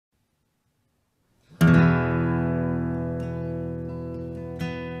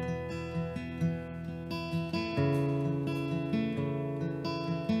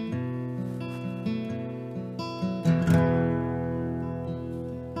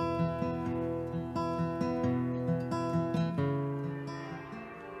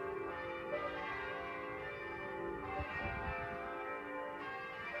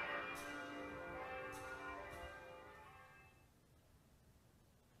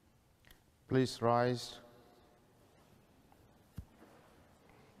Please rise.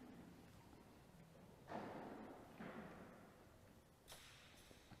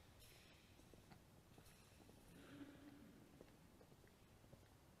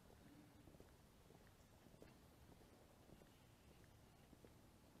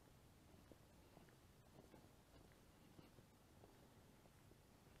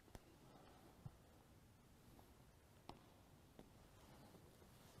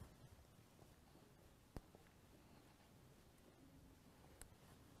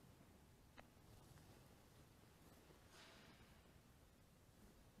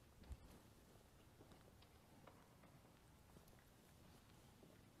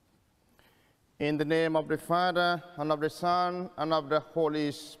 In the name of the Father, and of the Son, and of the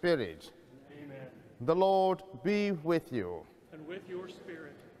Holy Spirit. Amen. The Lord be with you. And with your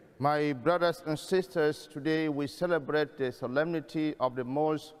spirit. My brothers and sisters, today we celebrate the solemnity of the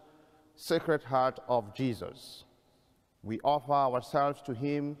most Sacred Heart of Jesus. We offer ourselves to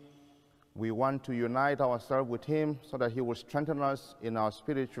him. We want to unite ourselves with him so that he will strengthen us in our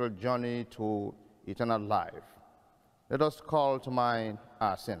spiritual journey to eternal life. Let us call to mind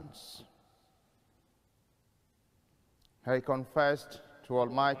our sins. I confessed to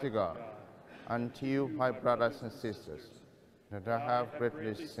Almighty God and to you, my brothers and sisters, that I have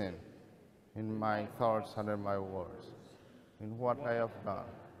greatly sinned in my thoughts and in my words, in what I have done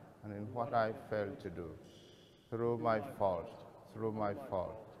and in what I failed to do, through my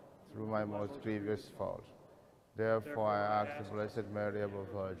most grievous fault. Therefore I ask the Blessed Mary, ever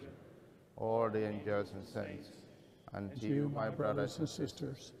Virgin, all the angels and saints, and to you, my brothers and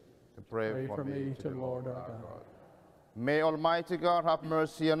sisters, to pray for me to the Lord our God. May Almighty God have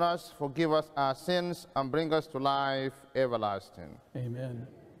mercy on us, forgive us our sins, and bring us to life everlasting. Amen.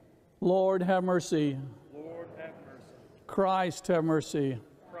 Lord, have mercy. Lord, have mercy. Christ, have mercy.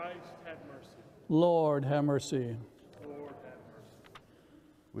 Christ, have mercy. Lord, have mercy. Lord, have mercy.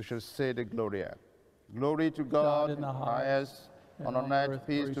 We shall say the Gloria. Glory to God in the highest, and on earth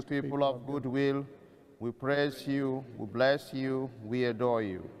peace to people of good will. We praise you, we bless you, we adore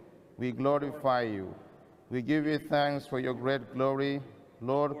you, we glorify you. We give you thanks for your great glory,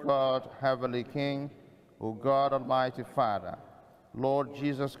 Lord God, Heavenly King, O God, Almighty Father, Lord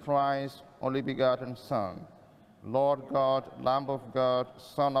Jesus Christ, only begotten Son, Lord God, Lamb of God,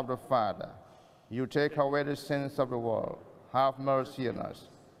 Son of the Father. You take away the sins of the world. Have mercy on us.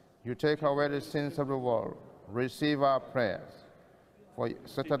 You take away the sins of the world. Receive our prayers. For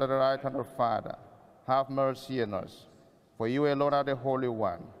seated at the right hand of the Father, have mercy on us. For you alone are the Holy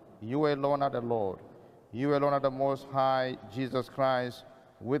One. You alone are the Lord. You alone are the Most High, Jesus Christ,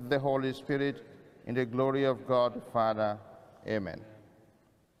 with the Holy Spirit, in the glory of God the Father. Amen.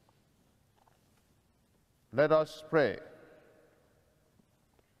 Let us pray.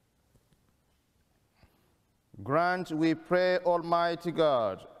 Grant, we pray, Almighty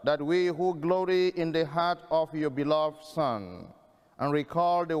God, that we who glory in the heart of your beloved Son and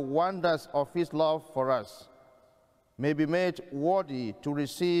recall the wonders of his love for us, may be made worthy to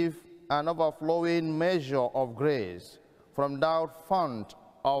receive an overflowing measure of grace from thou fount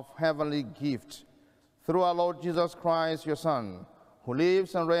of heavenly gift, through our Lord Jesus Christ, your Son, who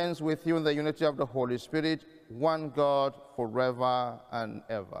lives and reigns with you in the unity of the Holy Spirit, one God, forever and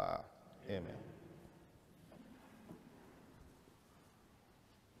ever. Amen.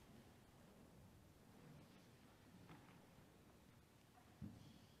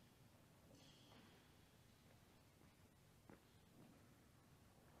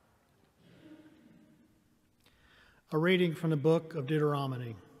 A reading from the book of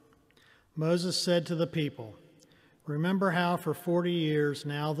Deuteronomy. Moses said to the people, "Remember how for 40 years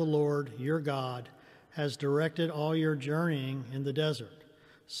now the Lord, your God, has directed all your journeying in the desert,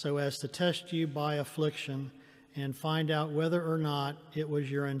 so as to test you by affliction and find out whether or not it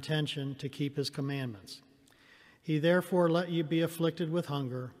was your intention to keep his commandments. He therefore let you be afflicted with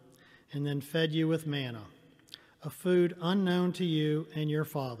hunger, and then fed you with manna, a food unknown to you and your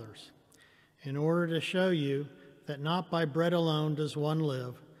fathers, in order to show you that not by bread alone does one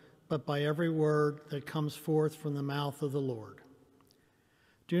live, but by every word that comes forth from the mouth of the Lord.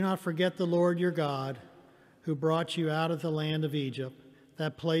 Do not forget the Lord your God, who brought you out of the land of Egypt,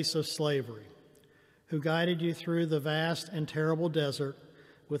 that place of slavery, who guided you through the vast and terrible desert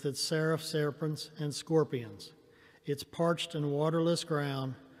with its serpents and scorpions, its parched and waterless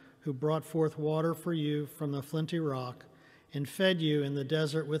ground, who brought forth water for you from the flinty rock, and fed you in the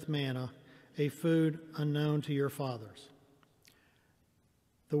desert with manna, a food unknown to your fathers."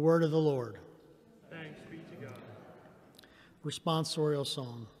 The word of the Lord. Thanks be to God. Responsorial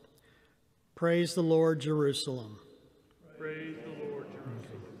Psalm. Praise the Lord, Jerusalem. Praise the Lord,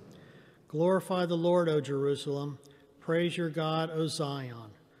 Jerusalem. Glorify the Lord, O Jerusalem. Praise your God, O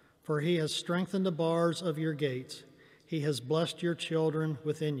Zion. For he has strengthened the bars of your gates. He has blessed your children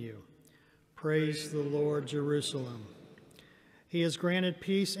within you. Praise the Lord, Jerusalem. He has granted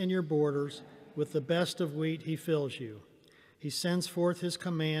peace in your borders. With the best of wheat he fills you. He sends forth his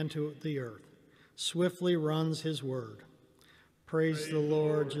command to the earth. Swiftly runs his word. Praise the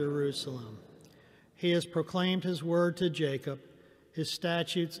Lord, Jerusalem. He has proclaimed his word to Jacob, his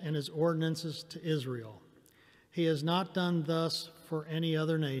statutes and his ordinances to Israel. He has not done thus for any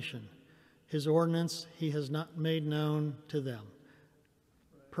other nation. His ordinance he has not made known to them.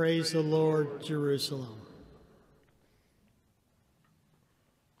 Praise the Lord, Jerusalem.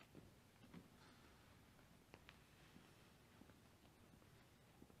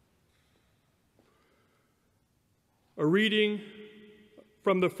 A reading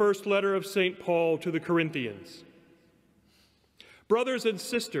from the first letter of St. Paul to the Corinthians. Brothers and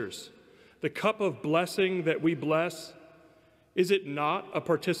sisters, the cup of blessing that we bless, is it not a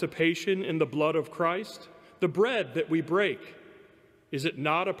participation in the blood of Christ? The bread that we break, is it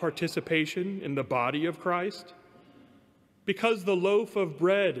not a participation in the body of Christ? Because the loaf of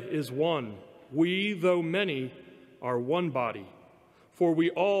bread is one, we, though many, are one body, for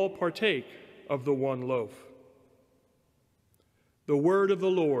we all partake of the one loaf. The word of the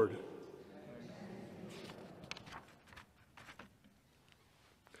Lord.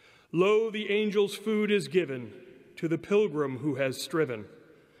 Lo, the angel's food is given to the pilgrim who has striven.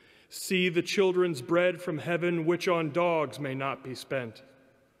 See the children's bread from heaven, which on dogs may not be spent.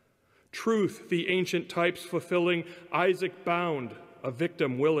 Truth, the ancient types fulfilling, Isaac bound, a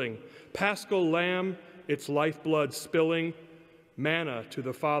victim willing, paschal lamb, its lifeblood spilling, manna to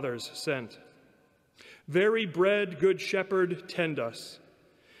the fathers sent. Very bread, good shepherd, tend us.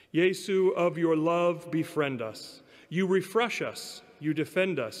 Jesu, of your love, befriend us. You refresh us, you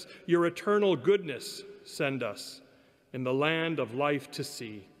defend us. Your eternal goodness send us in the land of life to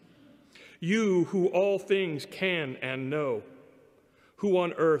see. You who all things can and know, who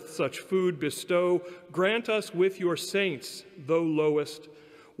on earth such food bestow, grant us with your saints, though lowest,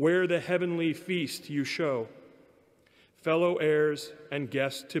 where the heavenly feast you show. Fellow heirs and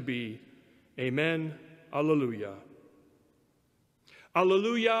guests to be. Amen. Alleluia.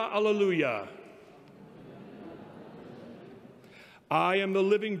 Alleluia, alleluia. I am the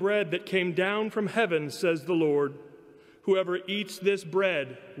living bread that came down from heaven, says the Lord. Whoever eats this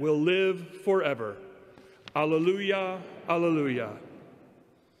bread will live forever. Alleluia, alleluia.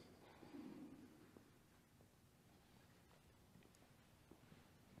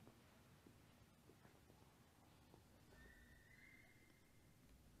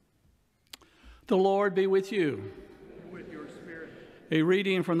 The Lord be with you. And with your spirit. A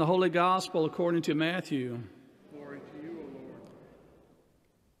reading from the Holy Gospel according to Matthew. Glory to you, O Lord.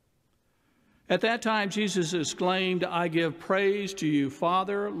 At that time Jesus exclaimed, I give praise to you,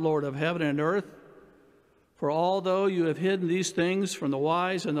 Father, Lord of heaven and earth, for although you have hidden these things from the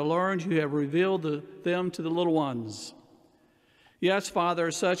wise and the learned, you have revealed them to the little ones. Yes, Father,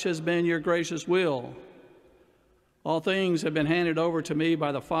 such has been your gracious will. All things have been handed over to me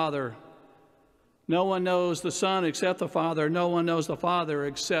by the Father. No one knows the Son except the Father. No one knows the Father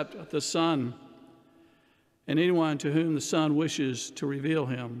except the Son, and anyone to whom the Son wishes to reveal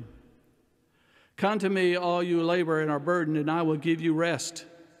him. Come to me, all you labor and are burdened, and I will give you rest.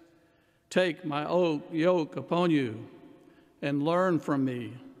 Take my yoke upon you and learn from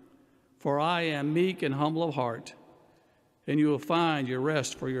me, for I am meek and humble of heart, and you will find your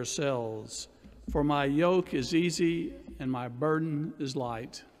rest for yourselves. For my yoke is easy and my burden is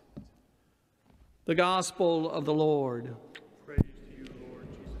light. The Gospel of the Lord. Praise to you, Lord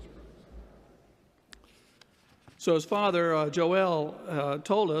Jesus Christ. So as Father Joel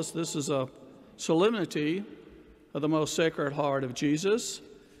told us, this is a solemnity of the most sacred heart of Jesus.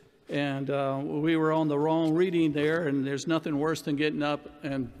 And we were on the wrong reading there, and there's nothing worse than getting up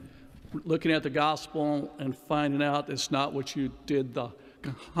and looking at the Gospel and finding out it's not what you did the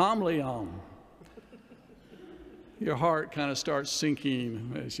homily on. Your heart kind of starts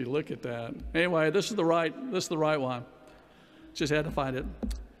sinking as you look at that. Anyway, this is the right one. Just had to find it.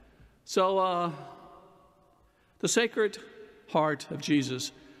 So, the Sacred Heart of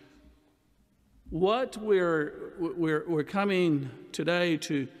Jesus. What we're coming today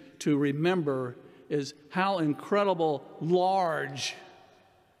to remember is how incredible large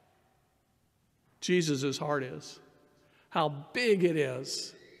Jesus' heart is, how big it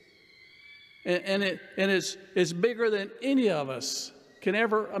is. And it's bigger than any of us can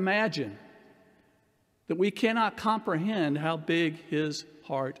ever imagine. That we cannot comprehend how big his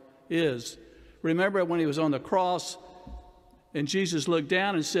heart is. Remember when he was on the cross and Jesus looked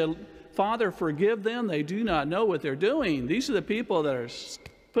down and said, Father, forgive them. They do not know what they're doing. These are the people that are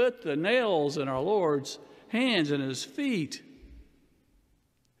put the nails in our Lord's hands and his feet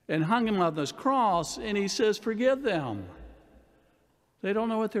and hung him on this cross, and he says, forgive them. They don't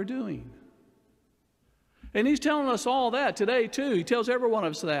know what they're doing. And he's telling us all that today, too. He tells every one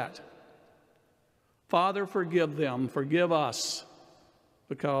of us that. Father, forgive them, forgive us,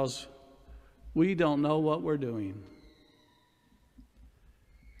 because we don't know what we're doing.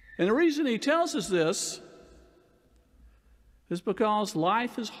 And the reason he tells us this is because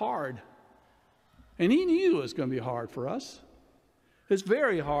life is hard. And he knew it was going to be hard for us. It's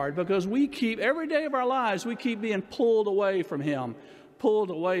very hard because we keep, every day of our lives, we keep being pulled away from him, pulled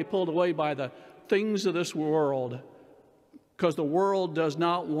away by the things of this world, because the world does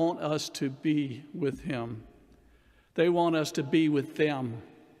not want us to be with him. They want us to be with them.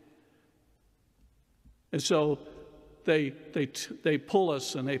 And so they pull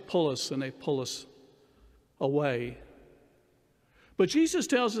us and they pull us and they pull us away. But Jesus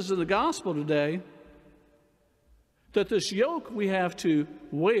tells us in the gospel today that this yoke we have to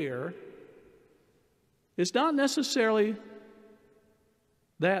wear is not necessarily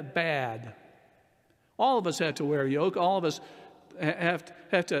that bad. All of us have to wear a yoke. All of us have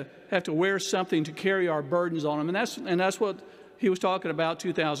to wear something to carry our burdens on them. And that's what he was talking about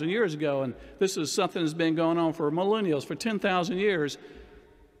 2,000 years ago. And this is something that's been going on for millennials, for 10,000 years.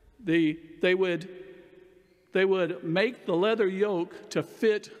 They would make the leather yoke to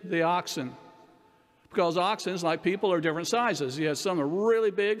fit the oxen. Because oxen, like people, are different sizes. You have some are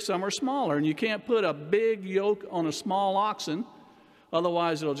really big, some are smaller. And you can't put a big yoke on a small oxen.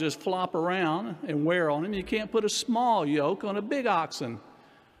 Otherwise, it'll just flop around and wear on them. You can't put a small yoke on a big oxen.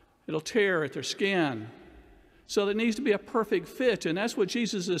 It'll tear at their skin. So there needs to be a perfect fit. And that's what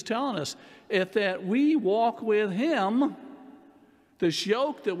Jesus is telling us. If that we walk with him, this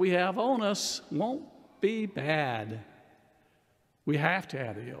yoke that we have on us won't be bad. We have to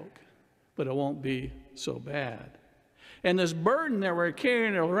have the yoke, but it won't be so bad. And this burden that we're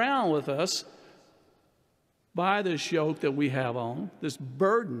carrying around with us by this yoke that we have on, this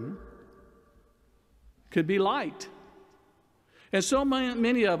burden could be light. And so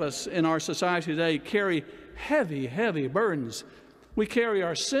many of us in our society today carry heavy, heavy burdens. We carry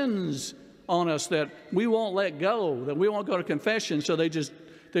our sins on us that we won't let go, that we won't go to confession, so they just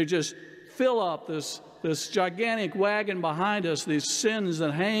fill up this gigantic wagon behind us, these sins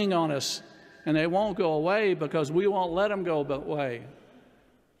that hang on us, and they won't go away because we won't let them go away.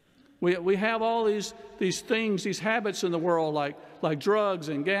 We have all these things, these habits in the world, like drugs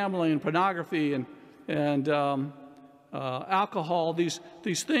and gambling and pornography and alcohol, these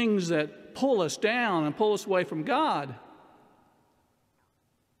things that pull us down and pull us away from God.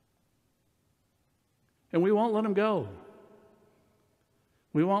 And we won't let them go.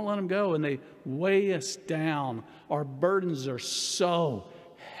 We won't let them go, and they weigh us down. Our burdens are so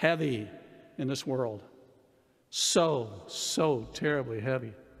heavy in this world. So terribly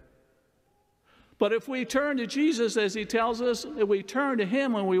heavy. But if we turn to Jesus, as he tells us, if we turn to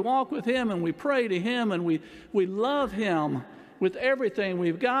him and we walk with him and we pray to him and we love him with everything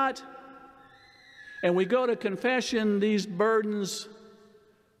we've got, and we go to confession, these burdens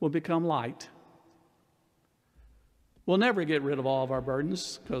will become light. We'll never get rid of all of our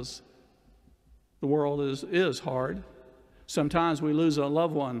burdens because the world is hard. Sometimes we lose a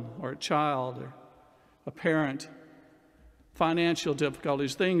loved one or a child or a parent. Financial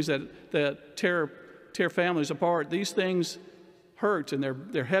difficulties, things that tear families apart. These things hurt, and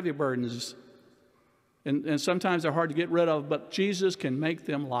they're heavy burdens. And sometimes they're hard to get rid of, but Jesus can make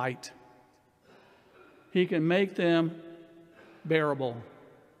them light. He can make them bearable.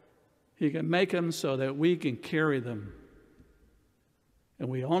 He can make them so that we can carry them. And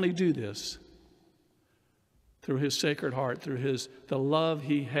we only do this through his sacred heart, through the love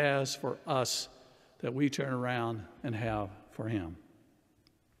he has for us that we turn around and have for him.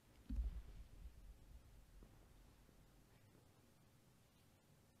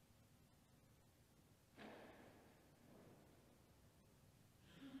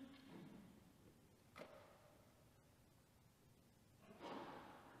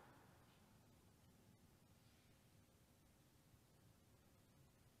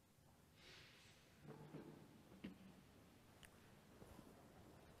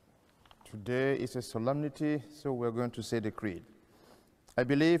 Today is a solemnity, so we're going to say the creed. I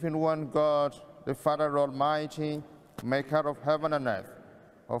believe in one God, the Father Almighty, maker of heaven and earth,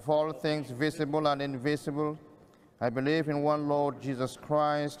 of all things visible and invisible. I believe in one Lord Jesus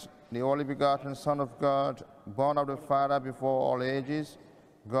Christ, the only begotten Son of God, born of the Father before all ages,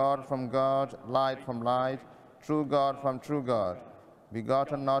 God from God, light from light, true God from true God,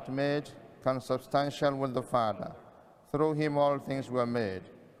 begotten, not made, consubstantial with the Father. Through him all things were made.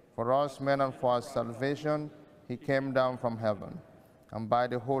 For us men and for our salvation, he came down from heaven, and by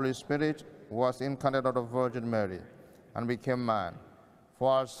the Holy Spirit was incarnate of the Virgin Mary, and became man.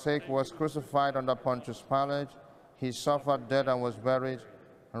 For our sake was crucified under Pontius Pilate. He suffered death and was buried,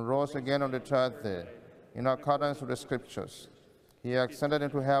 and rose again on the third day, in accordance with the Scriptures. He ascended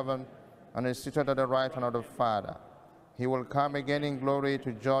into heaven, and is seated at the right hand of the Father. He will come again in glory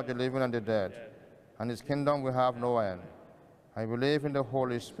to judge the living and the dead, and his kingdom will have no end. I believe in the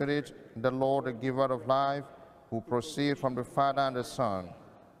Holy Spirit, the Lord, the giver of life, who proceeds from the Father and the Son,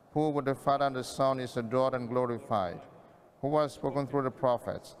 who with the Father and the Son is adored and glorified, who has spoken through the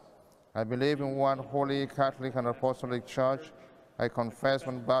prophets. I believe in one holy, Catholic, and Apostolic Church. I confess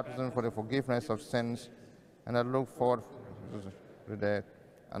one baptism for the forgiveness of sins, and I look forward to the death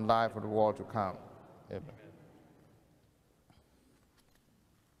and life of the world to come. Amen.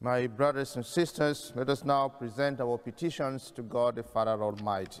 My brothers and sisters, let us now present our petitions to God the Father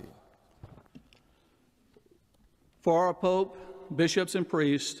Almighty. For our Pope, bishops, and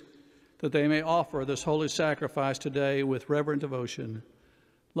priests, that they may offer this holy sacrifice today with reverent devotion,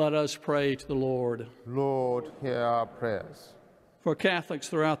 let us pray to the Lord. Lord, hear our prayers. For Catholics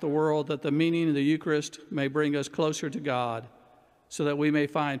throughout the world, that the meaning of the Eucharist may bring us closer to God, so that we may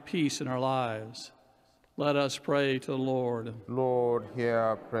find peace in our lives, let us pray to the Lord. Lord, hear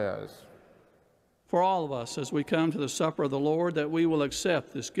our prayers. For all of us, as we come to the supper of the Lord, that we will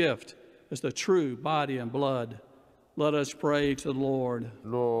accept this gift as the true body and blood, let us pray to the Lord.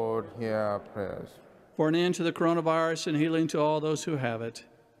 Lord, hear our prayers. For an end to the coronavirus and healing to all those who have it,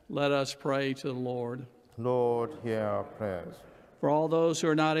 let us pray to the Lord. Lord, hear our prayers. For all those who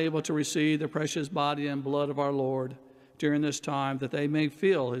are not able to receive the precious body and blood of our Lord during this time, that they may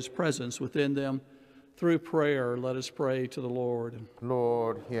feel his presence within them, through prayer, let us pray to the Lord.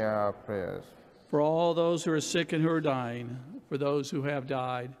 Lord, hear our prayers. For all those who are sick and who are dying, for those who have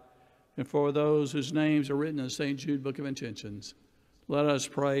died, and for those whose names are written in the St. Jude Book of Intentions, let us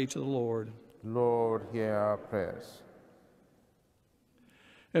pray to the Lord. Lord, hear our prayers.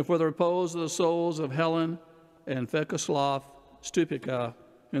 And for the repose of the souls of Helen and Vyacheslav Stupica,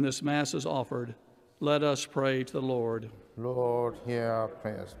 in this Mass is offered, let us pray to the Lord. Lord, hear our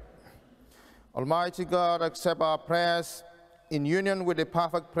prayers. Almighty God, accept our prayers in union with the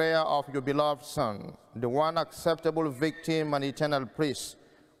perfect prayer of your beloved Son, the one acceptable victim and eternal priest,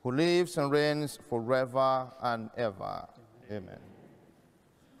 who lives and reigns forever and ever. Amen.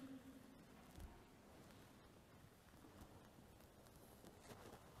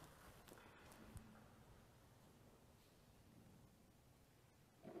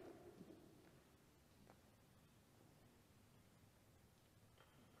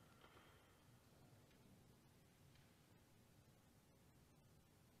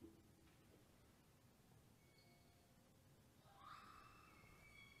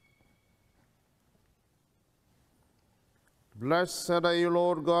 Blessed are you,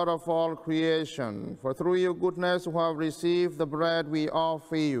 Lord God of all creation, for through your goodness we have received the bread we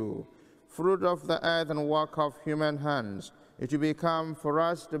offer you, fruit of the earth and work of human hands. It will become for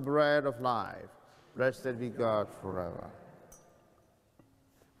us the bread of life. Blessed be God forever.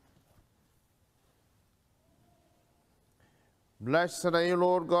 Blessed are you,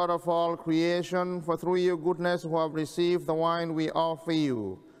 Lord God of all creation, for through your goodness we have received the wine we offer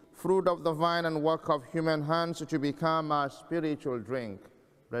you, fruit of the vine and work of human hands, to become our spiritual drink.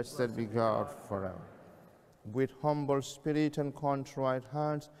 Blessed be God forever. With humble spirit and contrite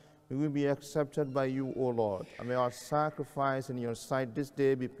hearts, we will be accepted by you, O Lord. And may our sacrifice in your sight this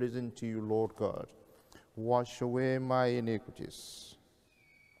day be pleasing to you, Lord God. Wash away my iniquities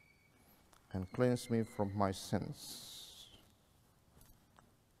and cleanse me from my sins.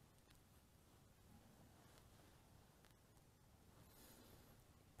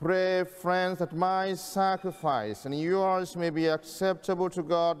 Pray, friends, that my sacrifice and yours may be acceptable to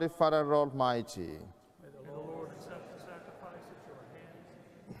God the Father Almighty. May the Lord accept the sacrifice at your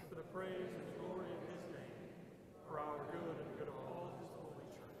hands for the praise and glory of his name, for our good and the good of all his holy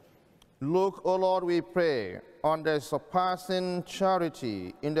church. Look, O Lord, we pray, on the surpassing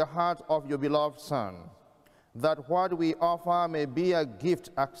charity in the heart of your beloved Son, that what we offer may be a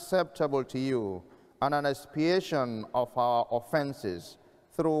gift acceptable to you and an expiation of our offenses,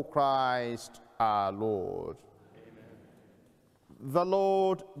 through Christ our Lord. Amen. The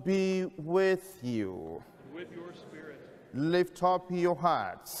Lord be with you. And with your spirit. Lift up your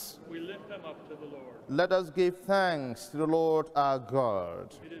hearts. We lift them up to the Lord. Let us give thanks to the Lord our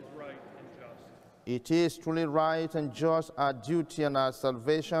God. It is right and just. It is truly right and just, our duty and our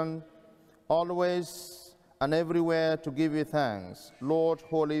salvation, always and everywhere to give you thanks, Lord,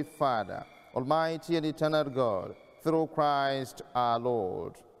 Holy Father, Almighty and eternal God, through Christ our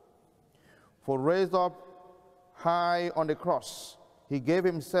Lord. For raised up high on the cross, he gave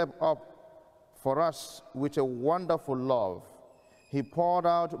himself up for us with a wonderful love. He poured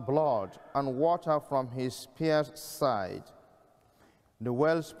out blood and water from his pierced side, the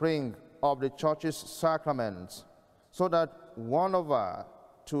wellspring of the church's sacraments, so that won over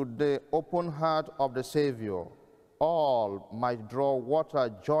to the open heart of the Savior, all might draw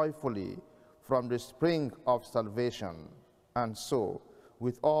water joyfully from the spring of salvation. And so,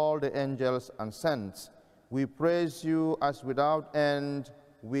 with all the angels and saints, we praise you as without end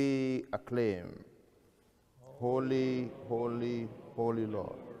we acclaim. Holy, holy, holy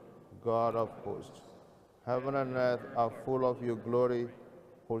Lord, God of hosts, heaven and earth are full of your glory.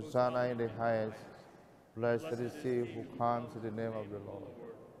 Hosanna in the highest. Blessed is he who comes in the name of the Lord.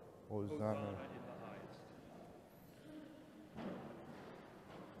 Hosanna.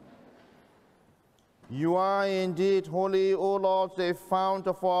 You are indeed holy, O Lord, the fount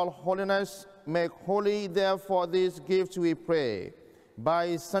of all holiness. Make holy, therefore, these gifts, we pray,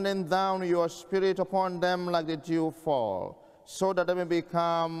 by sending down your Spirit upon them like the dew fall, so that they may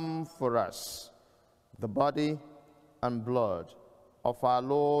become for us the body and blood of our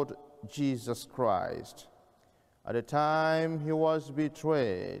Lord Jesus Christ. At the time he was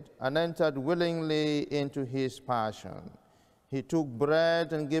betrayed and entered willingly into his passion, he took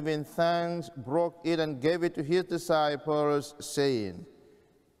bread and giving thanks, broke it and gave it to his disciples, saying,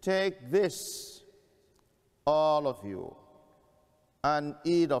 "Take this, all of you, and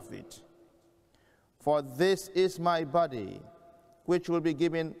eat of it. For this is my body, which will be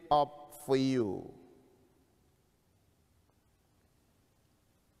given up for you."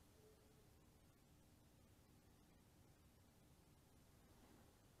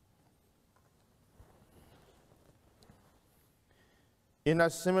 In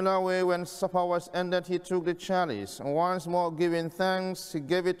a similar way, when supper was ended, he took the chalice, and once more giving thanks, he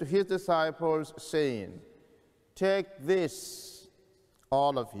gave it to his disciples, saying, "Take this,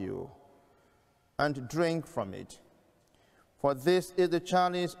 all of you, and drink from it. For this is the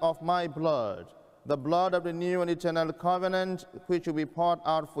chalice of my blood, the blood of the new and eternal covenant, which will be poured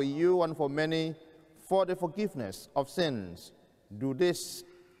out for you and for many for the forgiveness of sins. Do this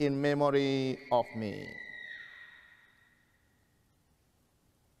in memory of me."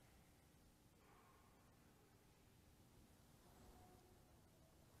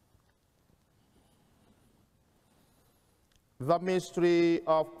 The mystery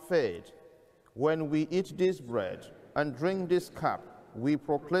of faith. When we eat this bread and drink this cup, we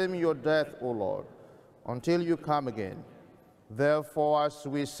proclaim your death, O Lord, until you come again. Therefore, as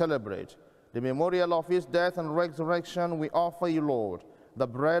we celebrate the memorial of his death and resurrection, we offer you, Lord, the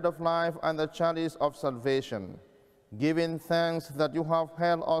bread of life and the chalice of salvation, giving thanks that you have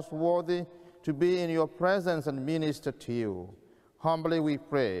held us worthy to be in your presence and minister to you. Humbly we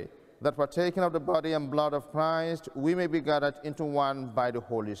pray that partaking of the body and blood of Christ, we may be gathered into one by the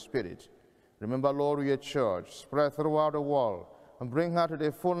Holy Spirit. Remember, Lord, your church, spread throughout the world, and bring her to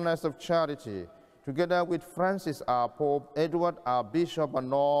the fullness of charity, together with Francis, our Pope, Edward, our Bishop,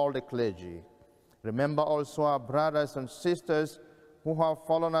 and all the clergy. Remember also our brothers and sisters who have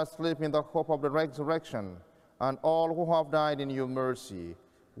fallen asleep in the hope of the resurrection, and all who have died in your mercy.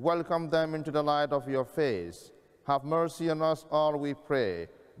 Welcome them into the light of your face. Have mercy on us all, we pray,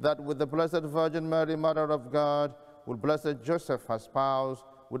 that with the Blessed Virgin Mary, Mother of God, with Blessed Joseph, her spouse,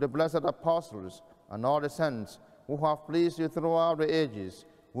 with the blessed apostles, and all the saints who have pleased you throughout the ages,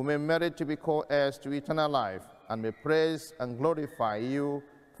 we may merit to be co-heirs to eternal life, and may praise and glorify you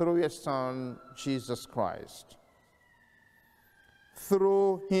through your Son, Jesus Christ.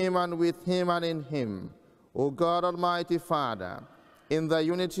 Through him and with him and in him, O God, Almighty Father, in the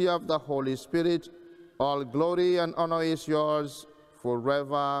unity of the Holy Spirit, all glory and honor is yours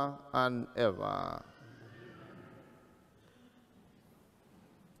forever and ever.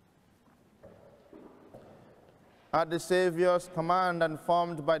 At the Savior's command and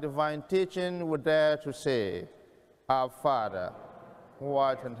formed by divine teaching, we dare to say, Our Father, who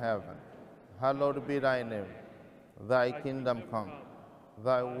art in heaven, hallowed be thy name. Thy kingdom come,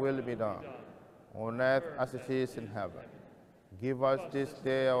 thy will be done, on earth as it is in heaven. Give us this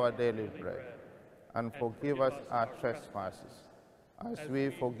day our daily bread, and forgive us our trespasses, as we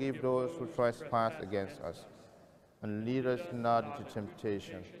forgive those who trespass against us. And lead us not into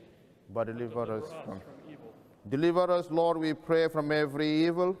temptation, but deliver us from evil. Deliver us, Lord, we pray, from every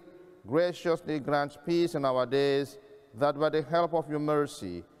evil. Graciously grant peace in our days, that by the help of your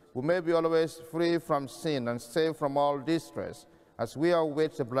mercy, we may be always free from sin and safe from all distress, as we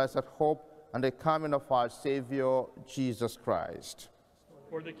await the blessed hope and the coming of our Savior, Jesus Christ.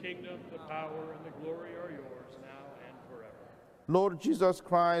 For the kingdom, the power, and the glory are yours, now and forever. Lord Jesus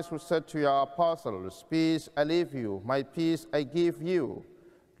Christ, who said to your apostles, "Peace I leave you, my peace I give you,"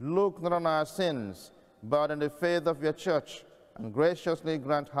 look not on our sins, but on the faith of your church, and graciously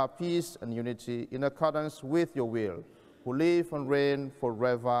grant her peace and unity in accordance with your will, who live and reign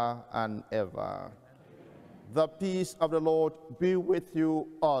forever and ever. The peace of the Lord be with you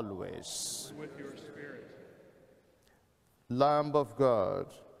always. And with your spirit. Lamb of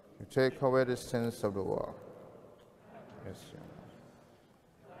God, you take away the sins of the world. Yes, Lord.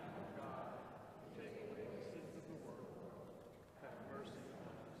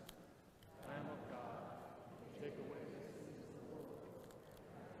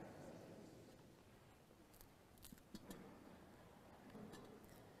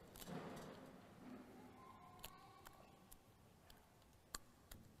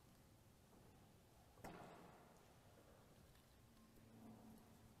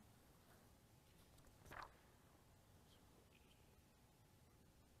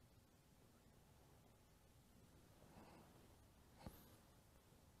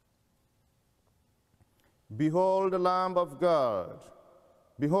 Behold the Lamb of God.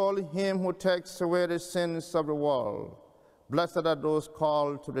 Behold him who takes away the sins of the world. Blessed are those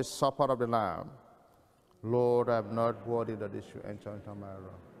called to the supper of the Lamb. Lord, I am not worthy that they should enter into my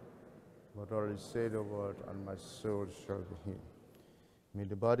room, but only say the word, and my soul shall be healed. May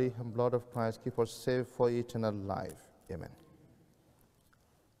the body and blood of Christ keep us safe for eternal life. Amen.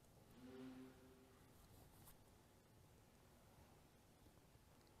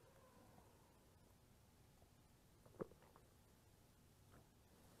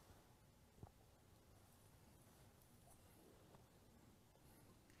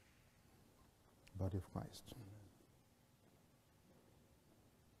 Body of Christ.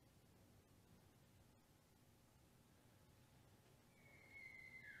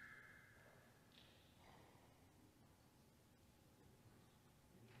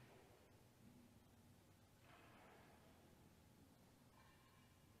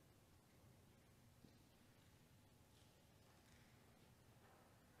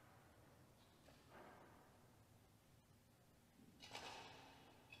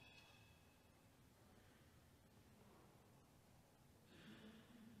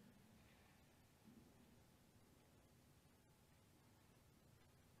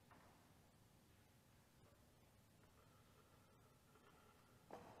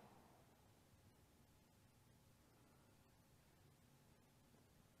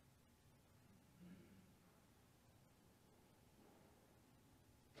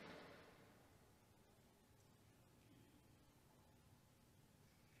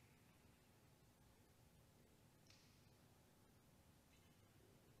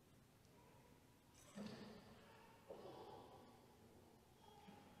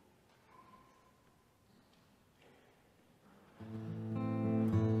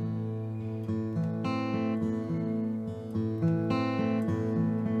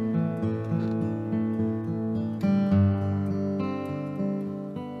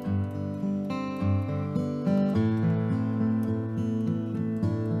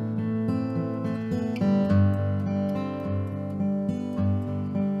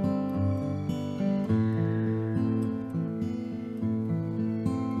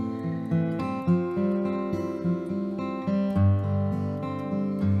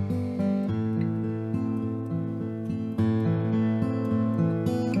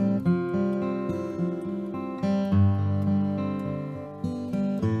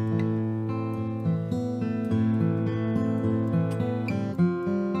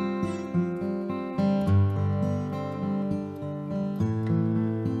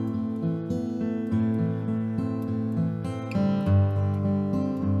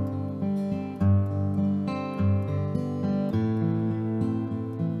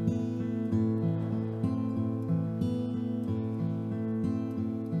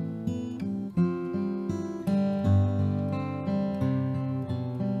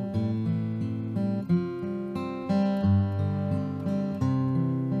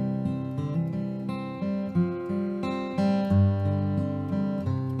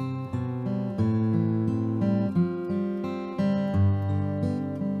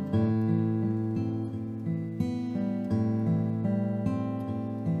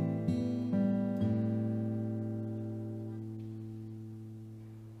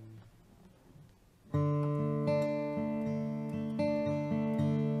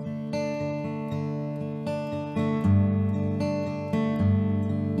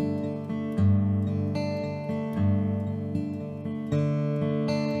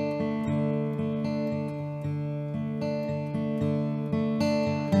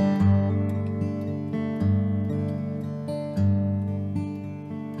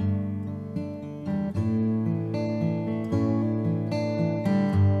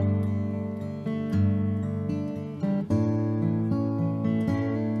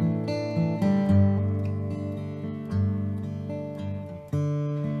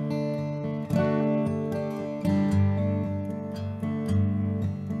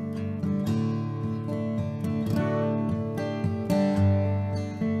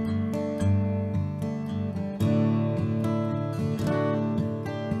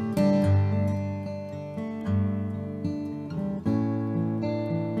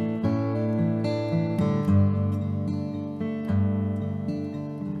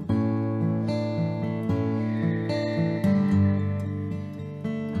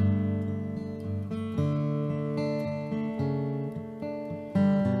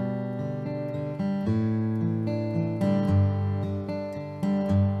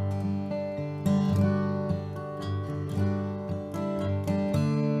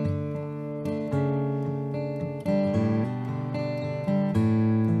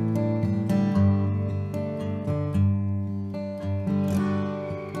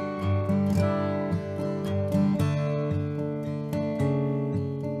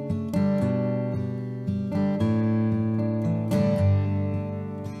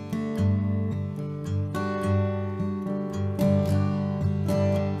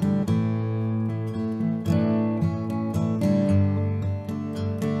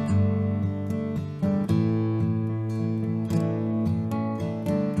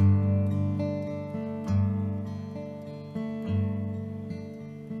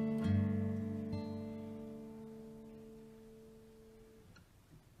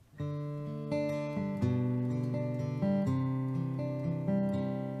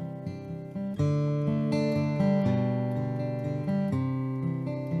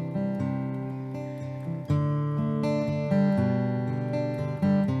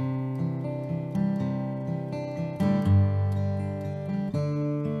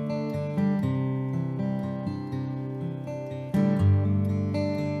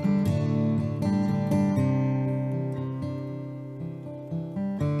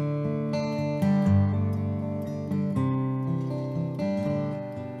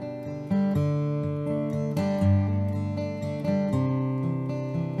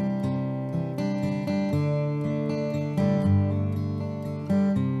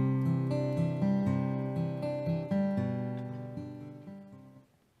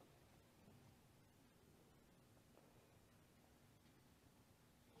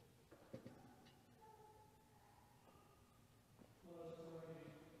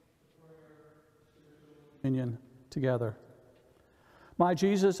 communion together. My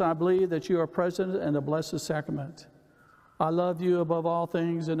Jesus, I believe that you are present in the Blessed Sacrament. I love you above all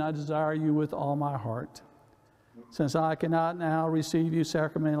things, and I desire you with all my heart. Since I cannot now receive you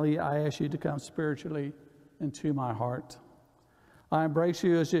sacramentally, I ask you to come spiritually into my heart. I embrace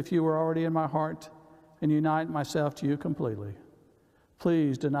you as if you were already in my heart and unite myself to you completely.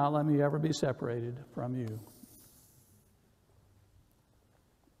 Please do not let me ever be separated from you.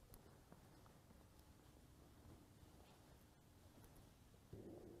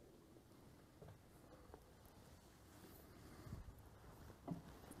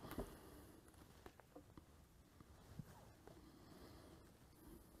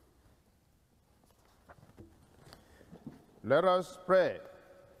 Let us pray.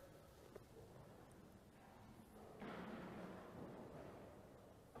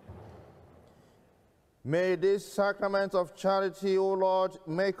 May this sacrament of charity, O Lord,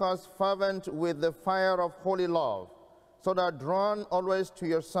 make us fervent with the fire of holy love, so that drawn always to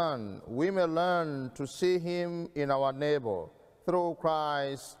your Son, we may learn to see him in our neighbor, through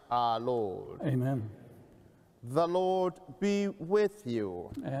Christ our Lord. Amen. The Lord be with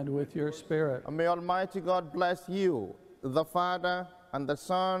you. And with your spirit. And may Almighty God bless you, the Father, and the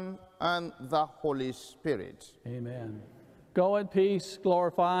Son, and the Holy Spirit. Amen. Go in peace,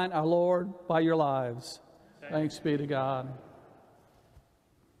 glorifying our Lord by your lives. Thanks be to God.